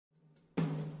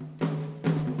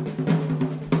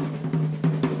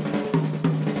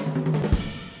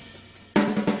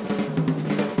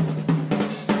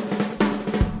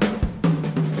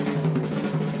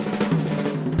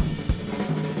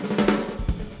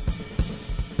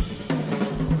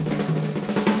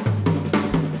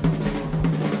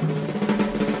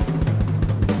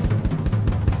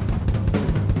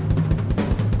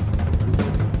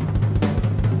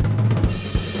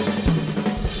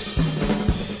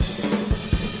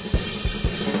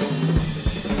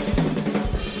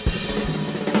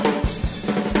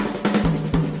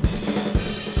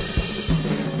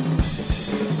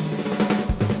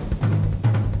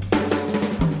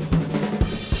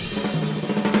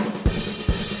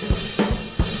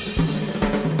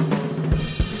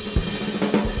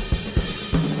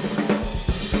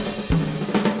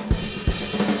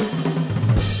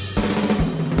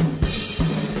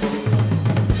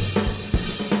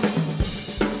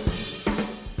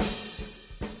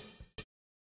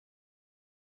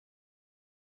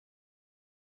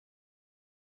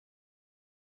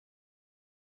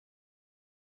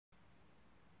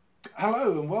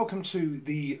Hello and welcome to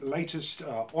the latest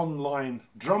online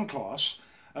drum class.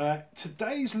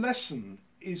 Today's lesson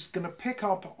is going to pick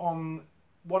up on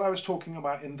what I was talking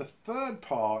about in the third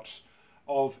part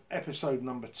of episode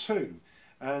number 2.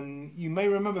 And you may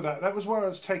remember that was where I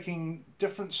was taking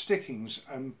different stickings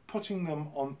and putting them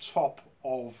on top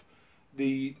of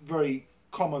the very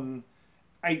common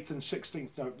 8th and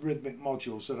 16th note rhythmic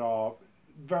modules that are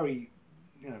very,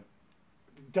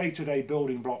 day-to-day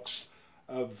building blocks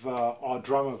of our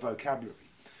drummer vocabulary.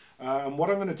 And what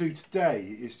I'm going to do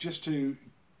today is just to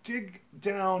dig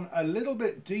down a little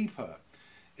bit deeper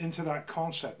into that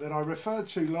concept that I referred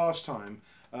to last time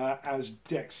as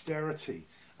dexterity.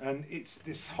 And it's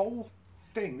this whole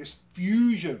thing, this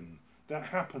fusion that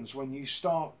happens when you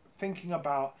start thinking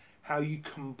about how you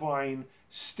combine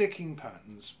sticking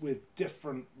patterns with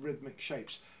different rhythmic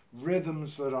shapes,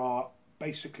 rhythms that are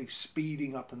basically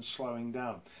speeding up and slowing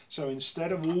down. So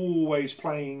instead of always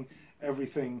playing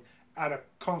everything at a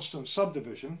constant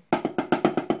subdivision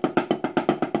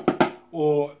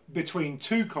or between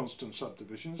two constant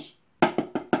subdivisions,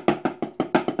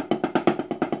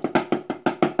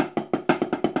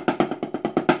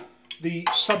 the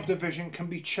subdivision can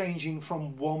be changing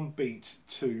from one beat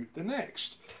to the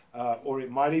next, or it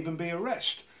might even be a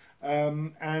rest.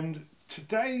 And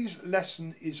today's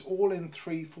lesson is all in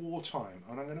 3/4 time,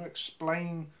 and I'm going to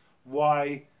explain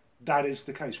why that is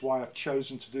the case, why I've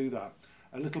chosen to do that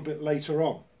a little bit later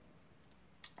on.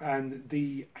 And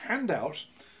the handout,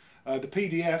 the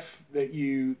PDF that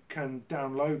you can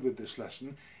download with this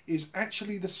lesson, is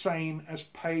actually the same as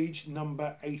page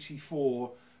number 84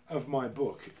 of my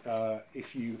book,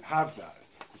 if you have that.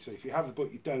 So if you have the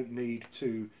book, you don't need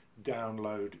to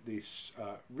download this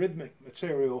rhythmic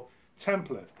material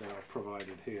template that I've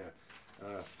provided here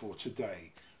for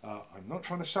today. I'm not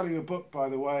trying to sell you a book, by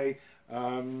the way,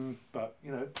 but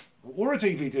or a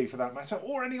DVD for that matter,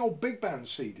 or any old big band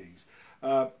CDs.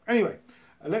 Anyway,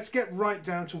 let's get right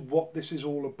down to what this is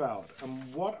all about.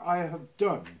 And what I have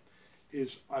done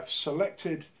is I've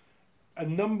selected a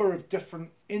number of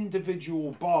different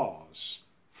individual bars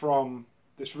from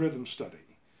this rhythm study.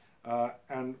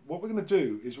 And what we're going to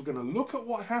do is we're going to look at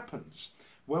what happens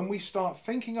when we start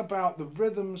thinking about the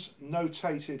rhythms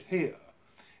notated here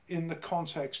in the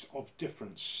context of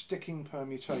different sticking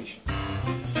permutations.